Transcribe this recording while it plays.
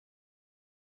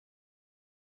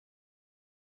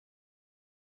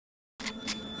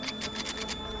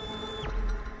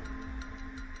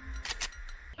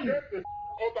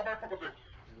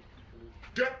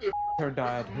Her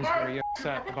dad, who's very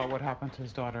upset about what happened to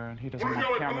his daughter, and he doesn't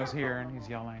want cameras here, and he's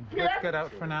yelling. Let's get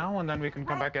out for now, and then we can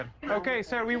come back in. Okay,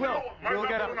 sir, we will. We'll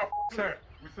get out. Sir,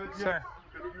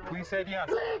 we said yes.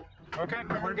 Okay,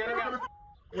 we're getting out.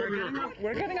 We're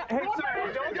getting out. Hey,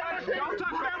 sir, don't touch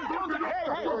them. Don't touch. Hey,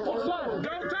 sir,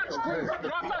 don't touch, please.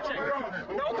 No touching.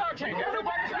 No touching.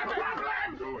 Everybody's touching.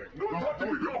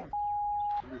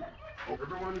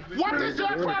 What is your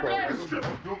problem?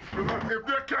 If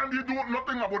they can't do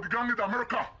nothing about the gang in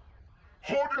America,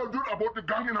 how do they do about the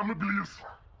gang in the Middle East?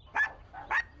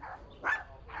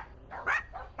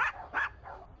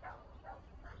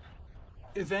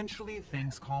 Eventually,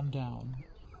 things calm down,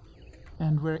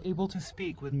 and we're able to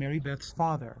speak with Marybeth's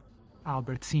father,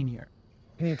 Albert Sr.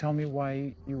 Can you tell me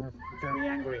why you were very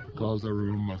angry? Because I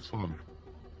remember my son.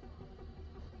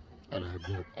 And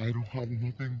I don't have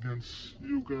nothing against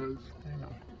you guys. I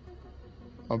know.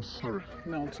 I'm sorry.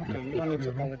 No, it's okay. You don't need to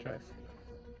apologize.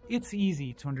 It's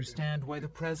easy to understand why the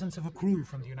presence of a crew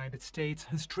from the United States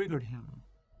has triggered him.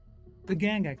 The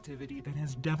gang activity that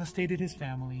has devastated his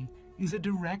family is a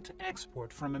direct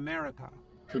export from America.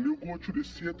 Can you go through the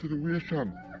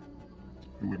situation?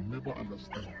 You will never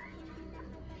understand.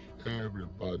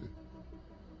 Everybody.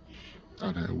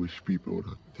 And I wish people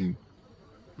would think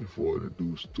before they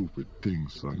do stupid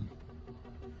things, and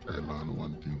I learn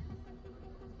one thing.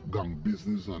 Gang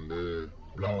business and the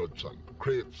bloods and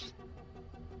crepes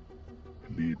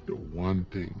lead to one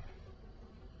thing.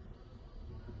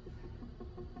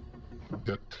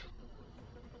 Death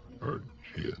or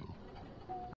jail.